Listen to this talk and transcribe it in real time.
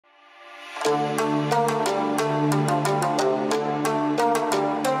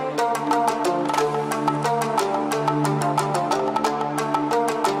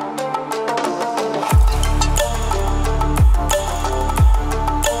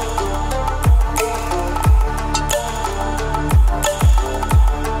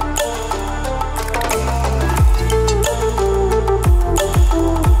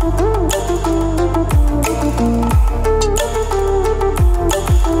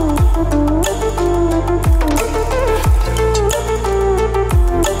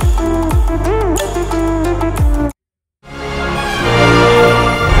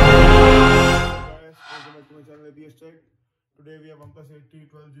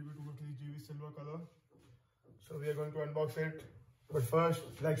GB 256GB silver color. So we are going to unbox it. But first,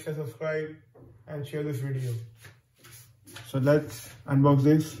 like, share, subscribe and share this video. So let's unbox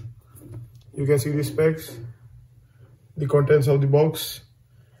this. You can see the specs, the contents of the box.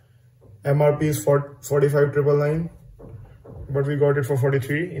 MRP is 45,999, but we got it for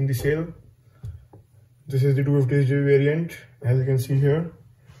 43 in the sale. This is the 256GB variant, as you can see here.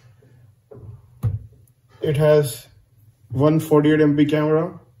 It has 148MP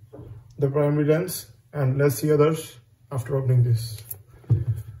camera, the primary lens, and let's see others after opening this.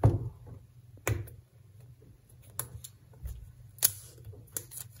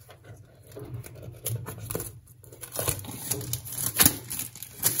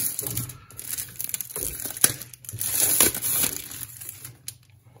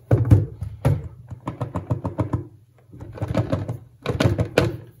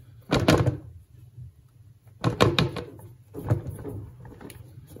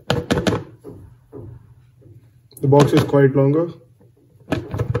 The box is quite longer.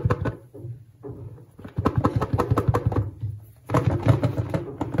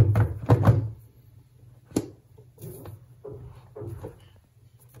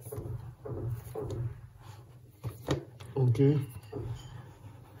 Okay.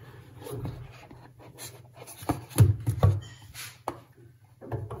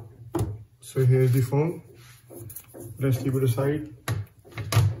 So here's the phone. Let's keep it aside.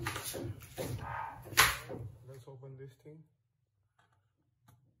 Let's open this thing.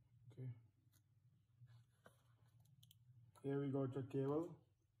 Okay. Here we got a cable,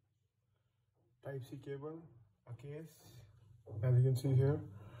 Type-C cable, a case, as you can see here.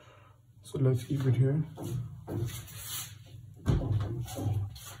 So let's keep it here.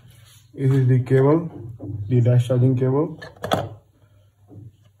 This is the cable, the dash charging cable.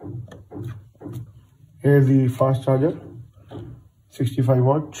 Here's the fast charger, 65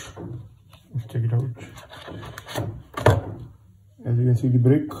 watts. Let's check it out. As you can see, the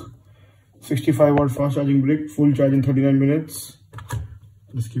brick, 65 watt fast charging brick, full charge in 39 minutes.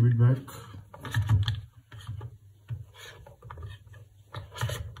 Let's keep it back.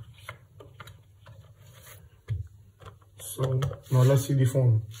 So now let's see the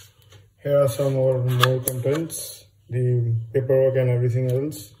phone. Here are some more contents, the paperwork and everything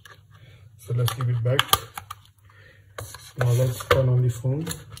else. So let's keep it back. Now let's turn on the phone.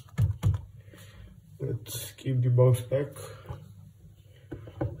 Let's keep the box back.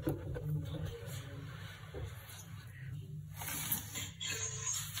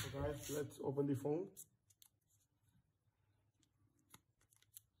 So guys, let's open the phone.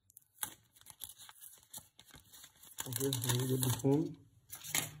 Okay, here we get the phone.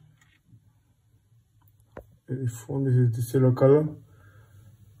 This is the silver color.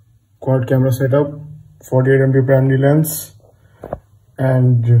 Quad camera setup, 48MP primary lens,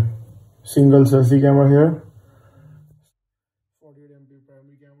 and single selfie camera here. 48MP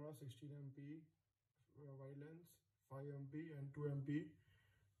primary camera, 16MP wide lens, 5MP and 2MP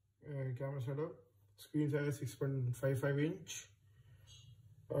camera setup. Screen size 6.55 inch.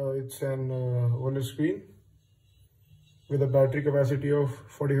 It's an OLED screen with a battery capacity of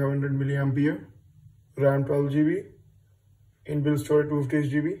 4500 milliampere, RAM 12GB, inbuilt storage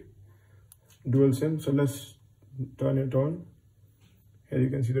 256GB, dual SIM. So let's turn it on. Here you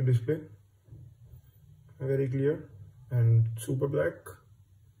can see the display, very clear and super black.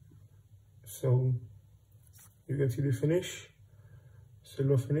 So you can see the finish,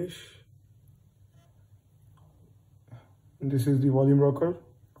 silver finish. And this is the volume rocker,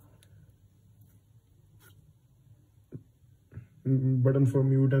 button for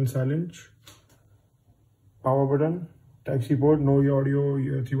mute and silence, power button, Type-C port, no audio,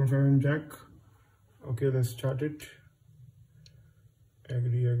 3.5mm jack. Okay, let's start it.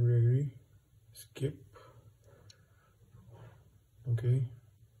 Agree, skip. Okay,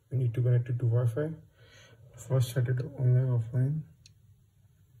 we need to connect it to Wi-Fi. First set it online, offline.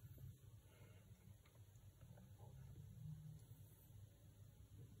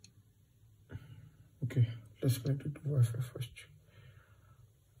 Okay, let's connect it to Wi-Fi first.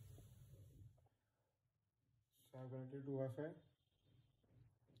 So I'm connected to Wi-Fi.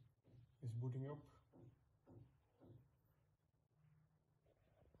 It's booting up.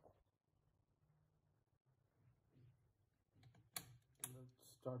 Let's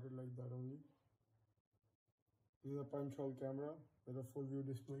start it like that only. This is a punch hole camera with a full view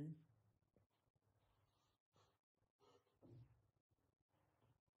display.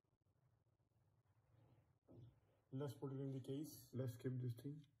 Let's put it in the case. Let's skip this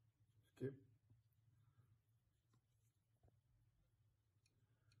thing. Skip.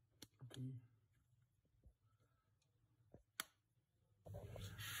 Okay.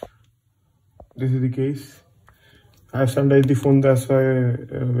 This is the case. I have sanitized the phone, that's why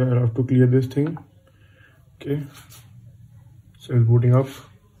I have to clear this thing. Okay, so it's booting up.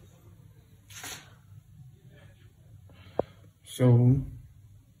 So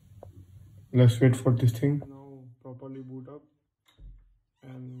let's wait for this thing now properly boot up,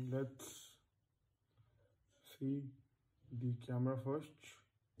 and let's see the camera first.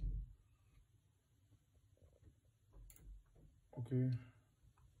 Okay,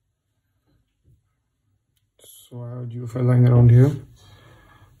 so I have geofile lying around here.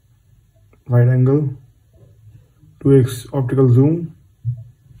 Wide angle, 2x optical zoom.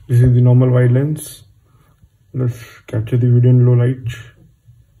 This is the normal wide lens. Let's capture the video in low light.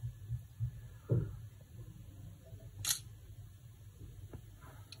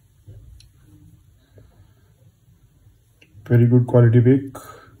 Very good quality pic,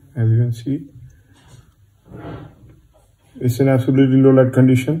 as you can see. It's in absolutely low light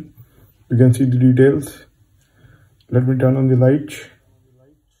condition. You can see the details. Let me turn on the light.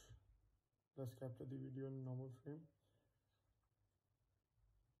 Let's capture the video in normal frame.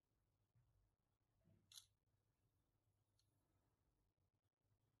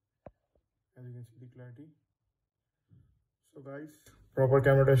 As you can see the clarity. So guys, proper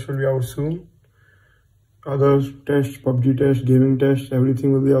camera test will be out soon. Other tests, PUBG test, gaming test,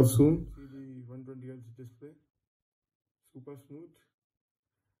 everything will be out soon. See the 120Hz display, super smooth.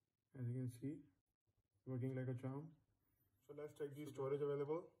 As you can see, working like a charm. So let's check the storage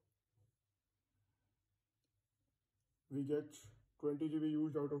available. We get 20 GB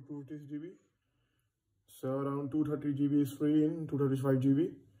used out of 256 GB. So around 230 GB is free in 235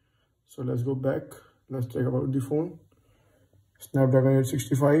 GB. So let's go back. Let's check about the phone. Snapdragon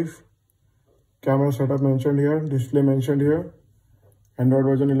 865. Camera setup mentioned here. Display mentioned here. Android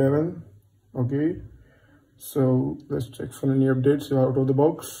version 11. Okay. So let's check for any updates out of the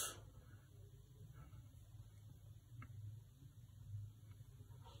box.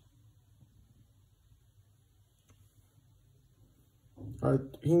 I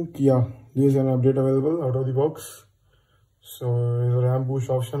think, yeah, there's an update available out of the box. So there's a RAM boost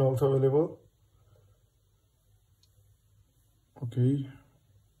option also available. Okay,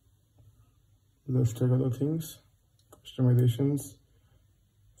 let's check other things. Customizations,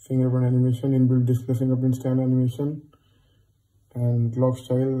 fingerprint animation, inbuilt display fingerprint scan animation, and clock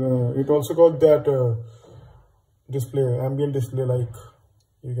style. It also got that display, ambient display, like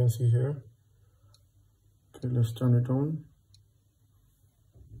you can see here. Okay, let's turn it on.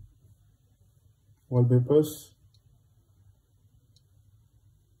 Wallpapers.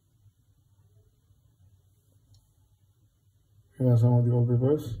 Here are some of the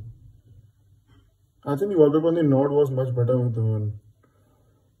wallpapers. I think the wallpaper on the Note was much better with the one.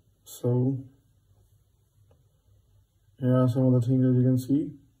 So here are some of the things that you can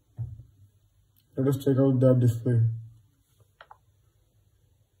see. Let us check out that display.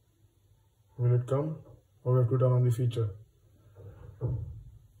 Will it come? Or we have to turn on the feature?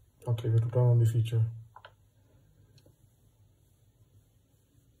 Okay, we have to turn on the feature.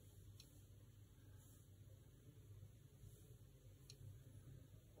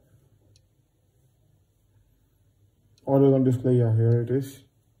 Always on display, yeah, here it is.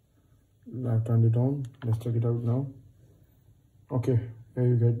 I've turned it on. Let's check it out now. Okay, here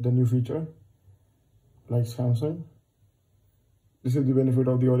you get the new feature, like Samsung. This is the benefit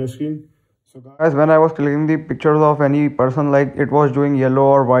of the OLED screen. So guys, when I was clicking the pictures of any person, like it was doing yellow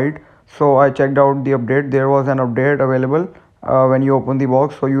or white, so I checked out the update. There was an update available when you open the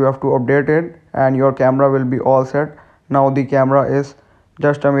box, so you have to update it and your camera will be all set. Now the camera is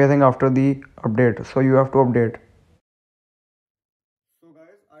just amazing after the update, so you have to update. So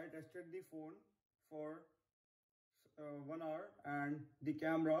guys, I tested the phone for 1 hour and the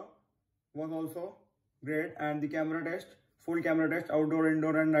camera was also great, and the camera test, full camera test, outdoor,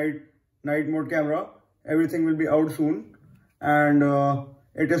 indoor and night mode camera, everything will be out soon, and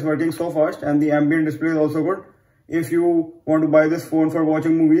it is working so fast, and the ambient display is also good. If you want to buy this phone for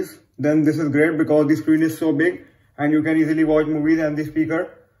watching movies, then this is great because the screen is so big and you can easily watch movies, and the speaker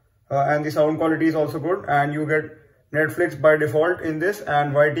and the sound quality is also good, and you get Netflix by default in this,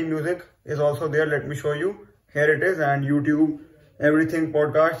 and YT music is also there. Let me show you. Here it is, and YouTube, everything,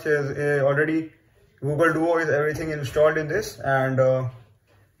 podcast is already, Google Duo is everything installed in this, and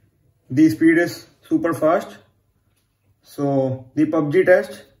the speed is super fast. So the PUBG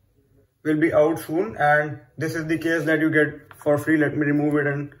test will be out soon, and this is the case that you get for free. Let me remove it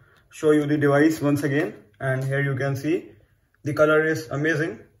and show you the device once again, and here you can see the color is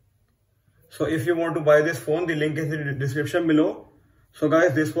amazing. So if you want to buy this phone, the link is in the description below. So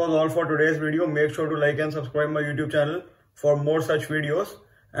guys, this was all for today's video. Make sure to like and subscribe my YouTube channel for more such videos,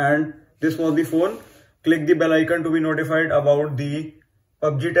 and this was the phone. Click the bell icon to be notified about the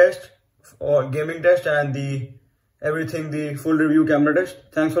PUBG test or gaming test and the full review camera test.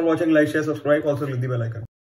 Thanks for watching. Like, share, subscribe. Also click the bell icon.